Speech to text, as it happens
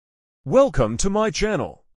Welcome to my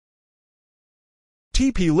channel.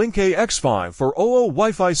 TP-Link Ax5400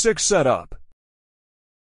 Wi-Fi 6 setup.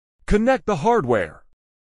 Connect the hardware.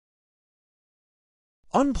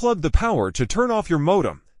 Unplug the power to turn off your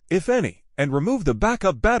modem, if any, and remove the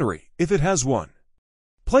backup battery, if it has one.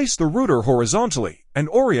 Place the router horizontally and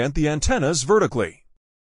orient the antennas vertically.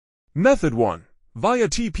 Method 1. Via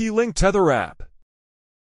TP-Link Tether app.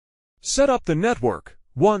 Set up the network.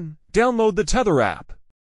 1. Download the Tether app.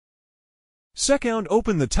 Second,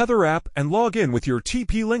 open the Tether app and log in with your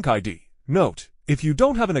TP-Link ID. Note, if you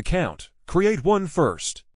don't have an account, create one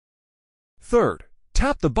first. Third,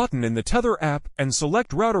 tap the button in the Tether app and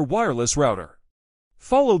select Router Wireless Router.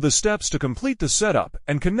 Follow the steps to complete the setup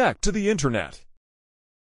and connect to the internet.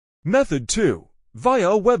 Method 2. Via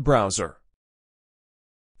a web browser.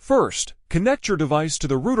 First, connect your device to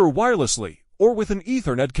the router wirelessly or with an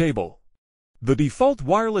Ethernet cable. The default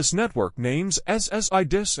wireless network names,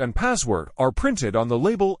 SSID and password are printed on the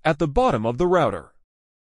label at the bottom of the router.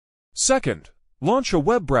 Second, launch a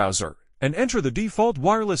web browser and enter the default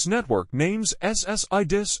wireless network names,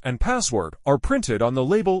 SSID and password are printed on the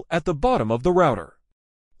label at the bottom of the router.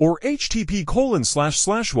 Or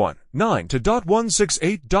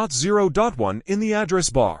http://192.168.0.1 in the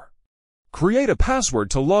address bar. Create a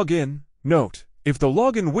password to log in. Note, if the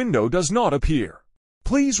login window does not appear,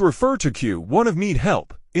 please refer to Q1 of Need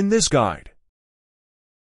Help in this guide.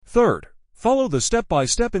 Third, follow the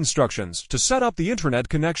step-by-step instructions to set up the internet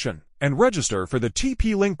connection and register for the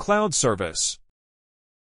TP-Link cloud service.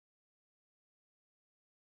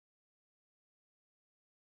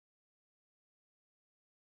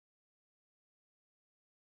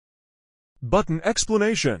 Button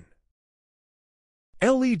explanation.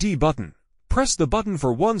 LED button. Press the button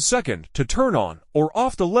for 1 second to turn on or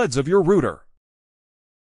off the LEDs of your router.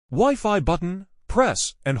 Wi-Fi button.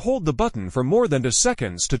 Press and hold the button for more than 2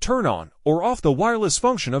 seconds to turn on or off the wireless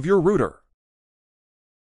function of your router.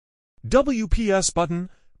 WPS button.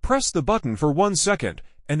 Press the button for 1 second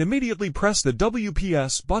and immediately press the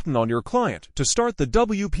WPS button on your client to start the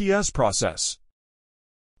WPS process.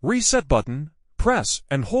 Reset button. Press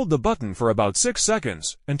and hold the button for about 6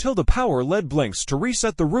 seconds until the power LED blinks to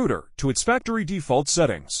reset the router to its factory default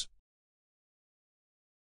settings.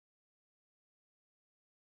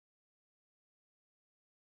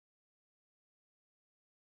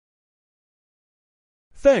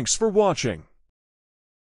 Thanks for watching.